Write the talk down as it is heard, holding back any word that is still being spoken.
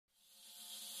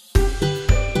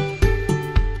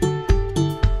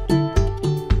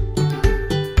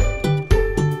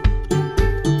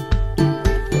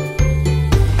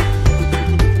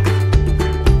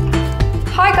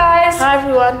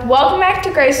welcome back to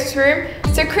Grace's room.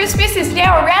 So Christmas is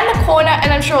now around the corner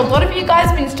and I'm sure a lot of you guys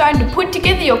have been starting to put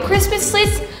together your Christmas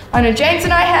lists. I know James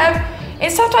and I have. And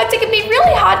sometimes it can be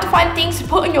really hard to find things to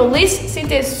put on your list since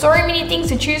there's so many things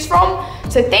to choose from.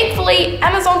 So thankfully,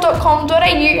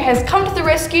 Amazon.com.au has come to the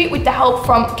rescue with the help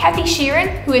from Kathy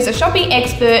Sheeran, who is a shopping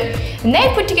expert, and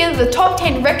they put together the top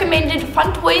 10 recommended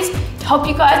fun toys to help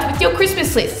you guys with your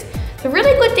Christmas list. The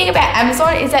really good thing about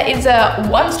Amazon is that it's a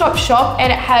one-stop shop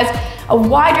and it has a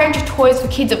wide range of toys for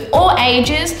kids of all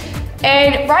ages.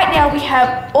 And right now we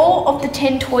have all of the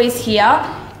 10 toys here.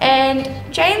 And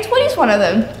James, what is one of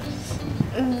them?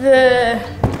 The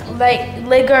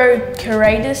Lego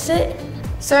Curator set.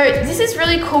 So this is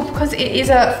really cool because it is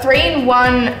a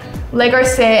 3-in-1 Lego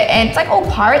set and it's like all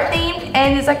pirate themed,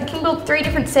 and it's like you can build 3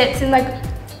 different sets in like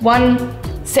one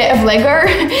set of Lego.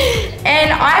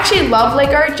 And I actually love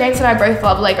Lego. James and I both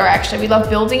love Lego actually. We love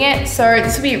building it, so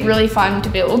this will be really fun to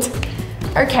build.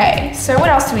 Okay, so what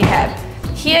else do we have?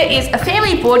 Here is a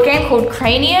family board game called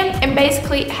Cranium, and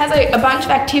basically it has a bunch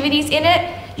of activities in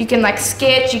it. You can like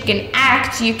sketch, you can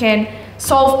act, you can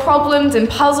solve problems and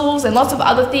puzzles and lots of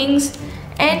other things.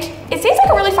 And it seems like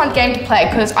a really fun game to play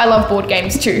because I love board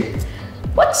games too.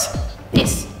 What's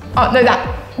this? Oh, no,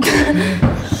 that.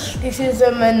 This is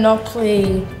a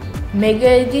Monopoly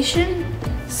Mega Edition.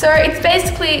 So it's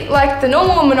basically like the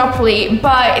normal Monopoly,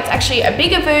 but it's actually a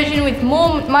bigger version with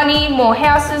more money, more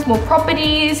houses, more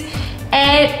properties,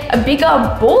 and a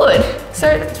bigger board. So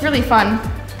it's really fun.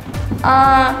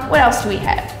 What else do we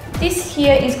have? This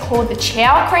here is called the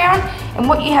Chow Crown, and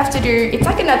what you have to do, it's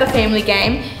like another family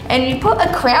game, and you put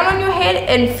a crown on your head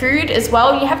and food as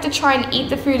well. You have to try and eat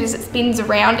the food as it spins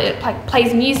around, and it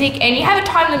plays music, and you have a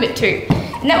time limit too.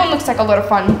 And that one looks like a lot of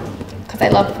fun because I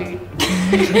love food.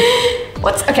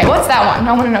 What's that one?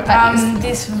 I want to know what that is.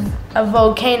 This a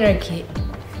volcano kit.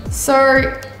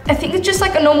 So I think it's just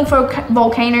like a normal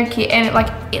volcano kit, and it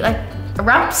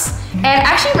erupts. And I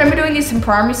actually remember doing this in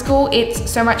primary school. It's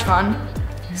so much fun.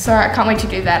 So I can't wait to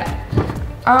do that.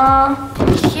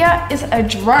 Here is a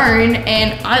drone,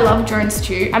 and I love drones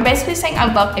too. I'm basically saying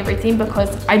I love everything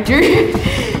because I do.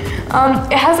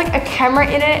 It has like a camera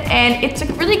in it, and it's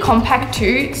like really compact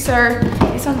too. So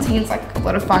this one seems like a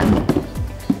lot of fun.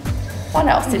 What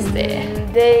else is there?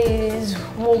 There's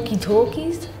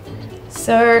walkie-talkies.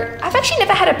 So I've actually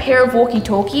never had a pair of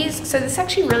walkie-talkies, so this is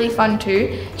actually really fun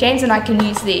too. James and I can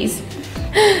use these.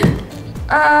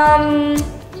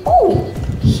 Oh,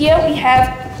 here we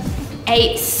have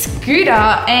a scooter,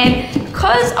 and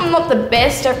because I'm not the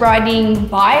best at riding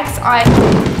bikes, I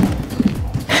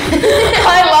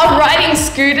love riding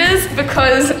scooters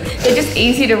because they're just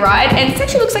easy to ride, and it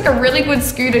actually looks like a really good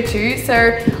scooter too,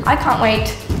 so I can't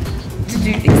wait to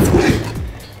do this.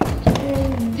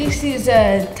 This is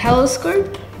a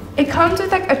telescope. It comes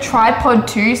with like a tripod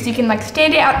too, so you can like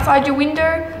stand it outside your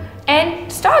window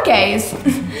and stargaze.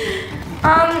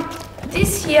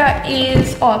 This here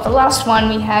is, the last one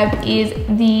we have is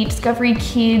the Discovery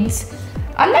Kids.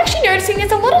 I'm actually noticing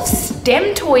there's a lot of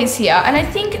STEM toys here, and I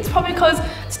think it's probably because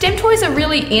STEM toys are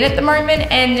really in at the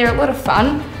moment and they're a lot of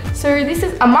fun. So this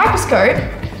is a microscope.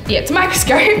 Yeah, it's a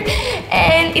microscope,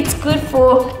 and it's good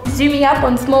for zooming up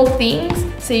on small things.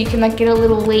 So you can like get a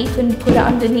little leaf and put it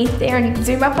underneath there and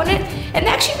zoom up on it, and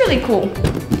they're actually really cool.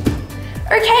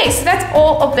 Okay, so that's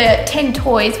all of the 10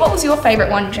 toys. What was your favorite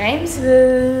one, James?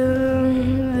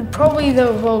 Probably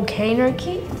the volcano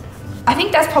kit. I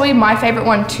think that's probably my favorite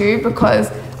one too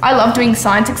because I love doing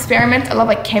science experiments. I love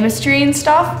like chemistry and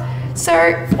stuff.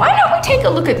 So why don't we take a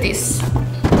look at this?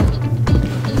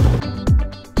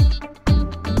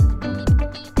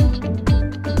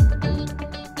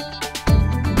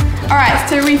 Alright,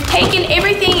 so we've taken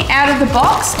everything out of the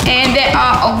box, and there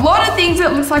are a lot of things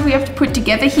that looks like we have to put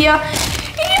together here.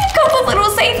 And you've got the little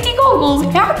safety goggles.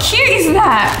 How cute is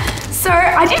that? So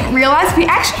I didn't realize we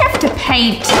actually have to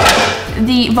paint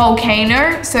the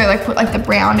volcano, so like put like the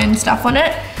brown and stuff on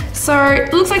it. So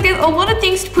it looks like there's a lot of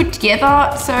things to put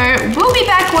together. So we'll be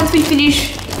back once we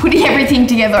finish putting everything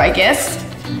together, I guess.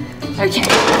 Okay,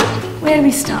 where do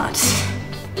we start?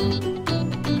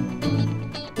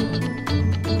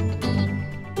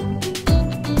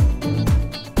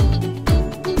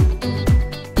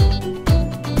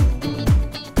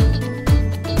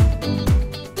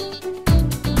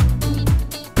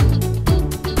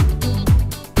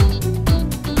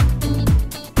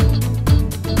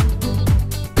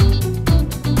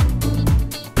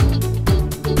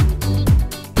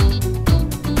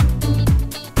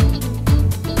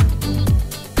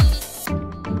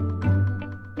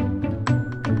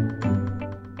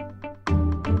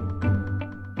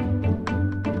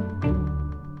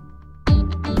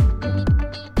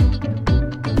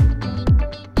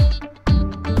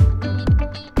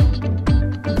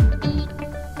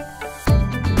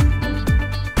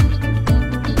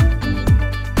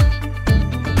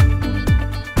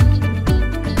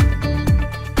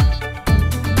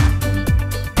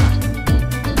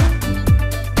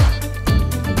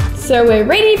 so we're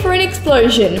ready for an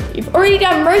explosion. We've already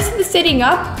done most of the setting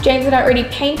up. James and I already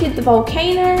painted the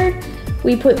volcano.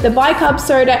 We put the bicarb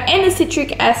soda and the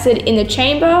citric acid in the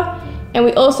chamber. And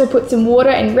we also put some water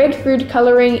and red food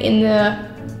coloring in the,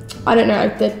 I don't know,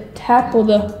 the tap or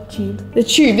the tube. The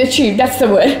tube, that's the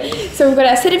word. So we've got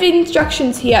our set of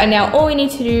instructions here, and now all we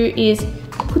need to do is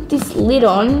put this lid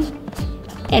on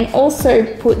and also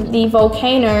put the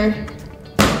volcano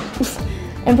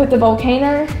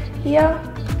here.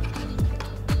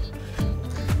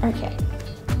 Okay.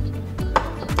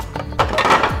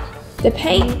 The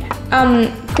paint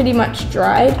pretty much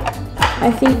dried.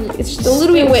 I think it's just a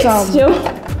little bit wet still.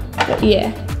 But yeah,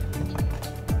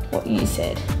 what you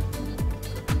said.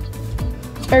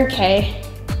 Okay.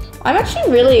 I'm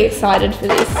actually really excited for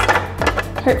this.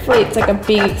 Hopefully it's like a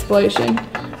big explosion.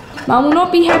 Mom will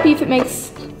not be happy if it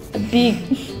makes a big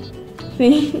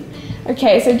thing.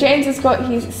 Okay, so James has got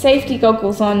his safety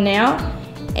goggles on now,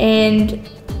 and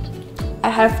I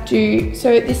have to,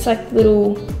 so this like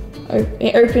little,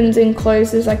 it opens and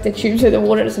closes like the tube so the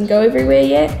water doesn't go everywhere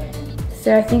yet.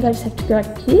 So I think I just have to go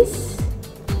like this.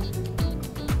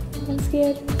 I'm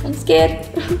scared.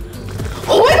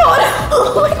 Oh my god!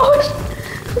 Oh my gosh!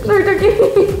 No, don't get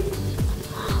me.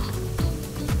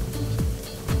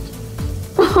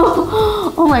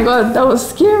 Oh my god, that was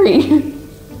scary.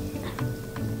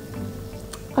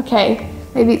 Okay,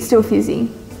 maybe it's still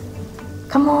fizzing.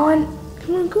 Come on,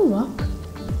 go up.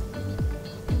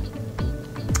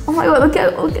 Oh my god, look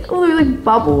at all those like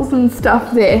bubbles and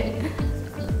stuff there.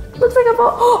 Looks like a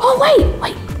bubble. Oh wait.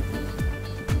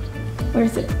 Where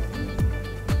is it?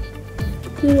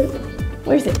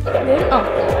 Where is it? There? Oh,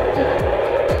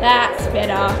 that's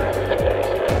better.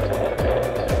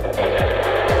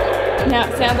 Now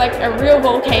it sounds like a real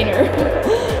volcano.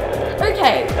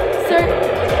 Okay, so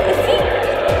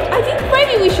I think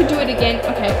maybe we should do it again.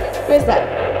 Okay, where's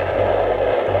that?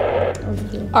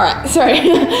 Alright, sorry.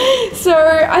 So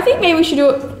I think maybe we should do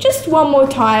it just one more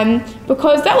time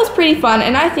because that was pretty fun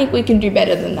and I think we can do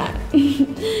better than that.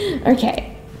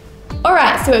 Okay.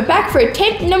 Alright, so we're back for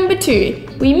attempt number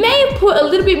 2. We may have put a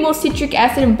little bit more citric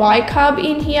acid and bicarb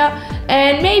in here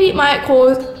and maybe it might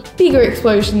cause a bigger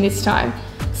explosion this time.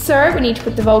 So we need to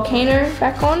put the volcano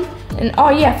back on. And oh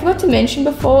yeah, I forgot to mention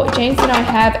before, James and I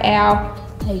have our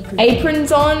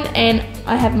aprons on, and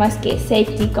I have my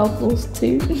safety goggles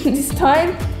too this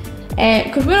time, and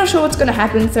because we're not sure what's going to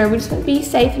happen, so we just want to be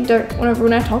safe and don't want to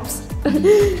ruin our tops.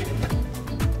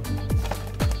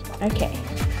 Okay,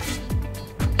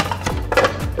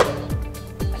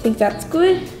 I think that's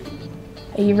good.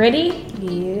 Are you ready?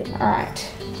 Yeah. All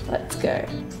right, let's go.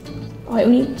 Oh, wait,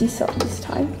 we need this up this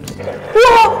time.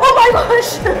 Whoa! Oh my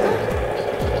gosh!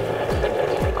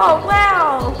 Oh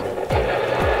wow!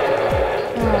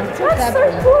 That's so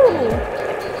cool.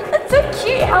 That's so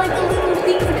cute how like the little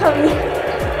things are coming.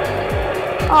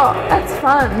 Oh, that's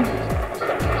fun.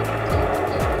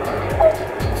 Oh,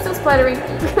 still splattering.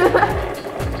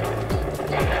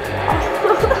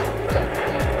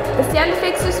 The sound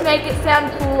effects just make it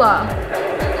sound cooler.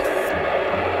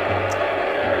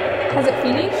 Has it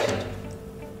finished?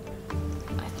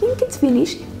 I think it's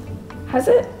finished. Has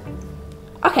it?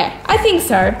 Okay, I think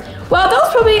so. Well, that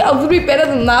was probably a little bit better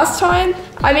than last time.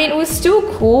 I mean, it was still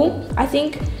cool. I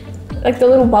think like the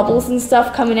little bubbles and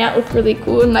stuff coming out look really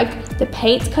cool, and like the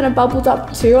paint's kind of bubbled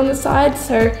up too on the side,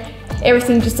 so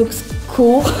everything just looks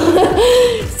cool.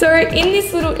 So in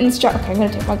this little okay, I'm gonna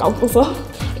take my goggles off.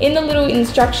 In the little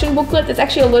instruction booklet, there's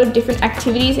actually a lot of different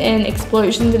activities and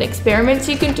explosions and experiments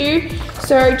you can do.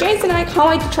 So James and I can't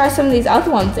wait to try some of these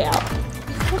other ones out.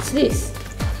 What's this?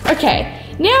 Okay.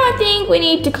 Now I think we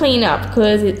need to clean up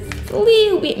because it's a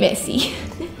little bit messy.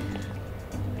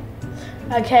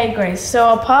 Okay, Grace,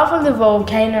 so apart from the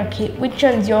volcano kit, which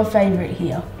one's your favourite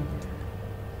here?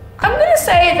 I'm going to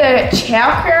say the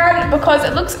chow crown because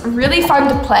it looks really fun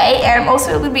to play and I'm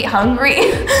also a little bit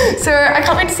hungry. So I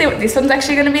can't wait to see what this one's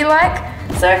actually going to be like.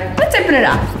 So let's open it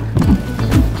up.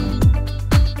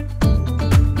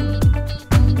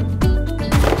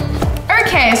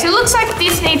 Okay, so it looks like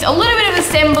this needs a little bit of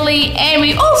assembly and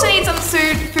we also need some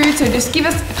food, so just give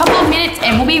us a couple of minutes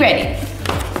and we'll be ready.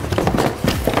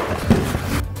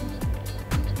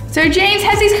 So James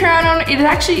has his crown on, it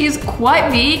actually is quite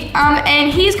big,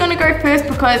 and he's gonna go first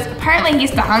because apparently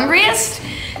he's the hungriest.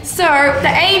 So the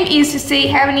aim is to see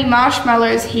how many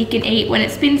marshmallows he can eat when it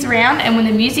spins around and when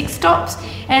the music stops.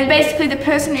 And basically the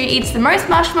person who eats the most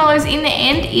marshmallows in the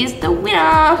end is the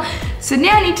winner. So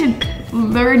now I need to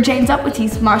lure James up with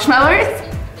his marshmallows.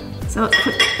 So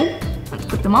let's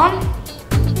put them on.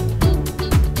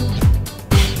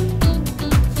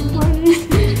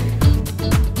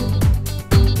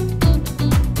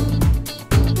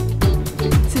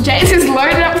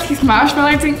 marshmallow.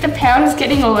 I think the powder's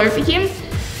getting all over him.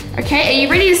 Okay, are you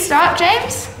ready to start,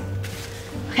 James?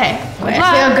 Okay. Wait,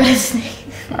 I feel good as sneeze.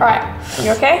 Alright,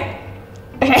 you okay?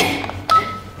 Okay.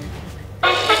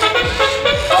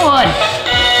 Go on.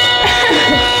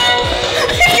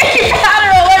 He's getting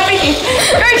powder all over him.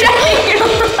 Go, James.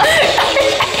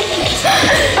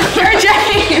 Go,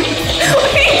 James.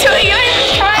 What are you doing? You're not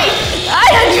trying. I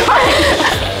am trying.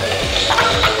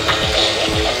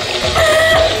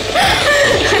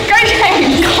 Go,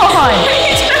 James. Come on.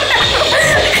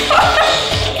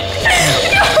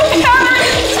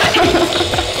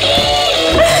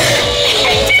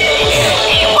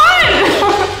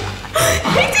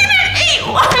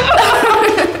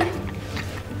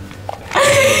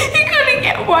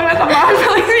 One of the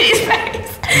marshmallows in his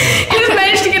face. He just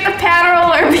managed to get the powder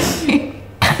all over you.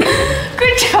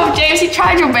 Good job, James. You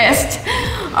tried your best.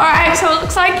 Alright, so it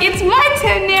looks like it's my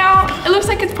turn now. It looks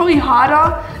like it's probably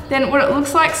harder than what it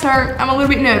looks like, so I'm a little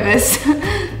bit nervous.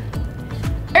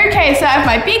 Okay, so I have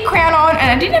my big crown on, and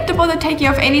I didn't have to bother taking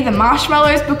off any of the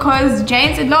marshmallows because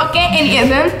James did not get any of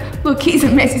them. Look, he's a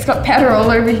mess. He's got powder all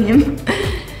over him.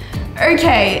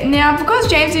 Okay, now because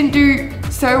James didn't do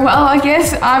so well, I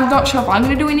guess, I'm not sure if I'm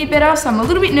gonna do any better, so I'm a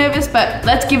little bit nervous, but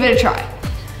let's give it a try.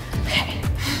 Okay.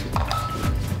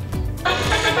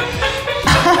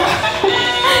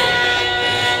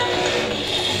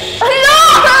 No!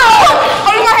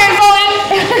 Oh, my hand's falling!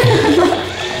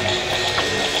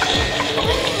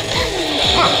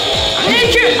 I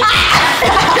need you.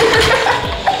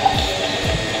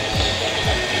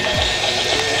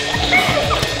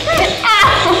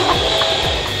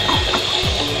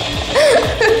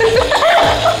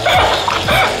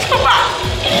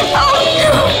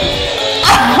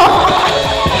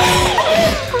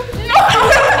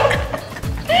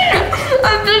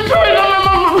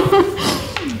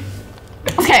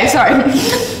 Okay, sorry.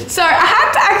 So I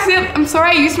had to accidentally, I'm sorry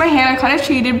I used my hand, I kind of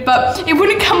cheated, but it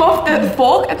wouldn't come off the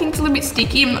fork. I think it's a little bit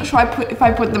sticky. I'm not sure if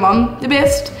I put them on the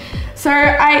best. So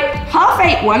I half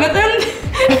ate one of them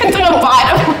and took a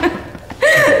bite of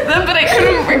one, but I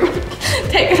couldn't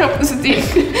take it off the stick.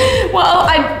 Well,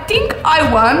 I think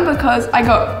I won because I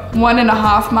got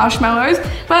 1.5 marshmallows,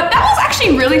 but that was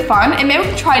actually really fun, and maybe we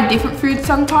can try different food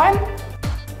sometime.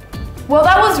 Well,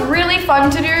 that was really fun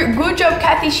to do. Good job,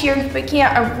 Kathy Sheeran, for picking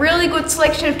out a really good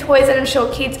selection of toys that I'm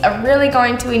sure kids are really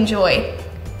going to enjoy.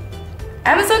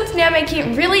 Amazon's now making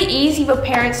it really easy for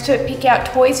parents to pick out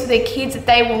toys for their kids that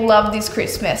they will love this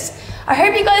Christmas. I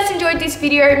hope you guys enjoyed this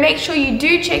video. Make sure you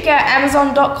do check out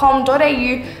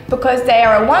amazon.com.au because they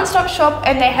are a one-stop shop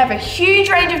and they have a huge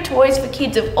range of toys for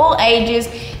kids of all ages,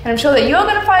 and I'm sure that you're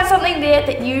going to find something there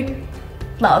that you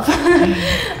love.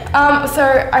 So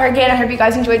again, I hope you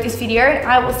guys enjoyed this video, and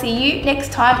I will see you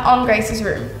next time on Grace's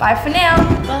Room. Bye for now.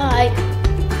 Bye.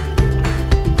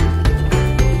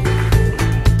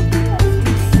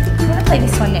 I'm gonna play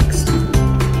this one next.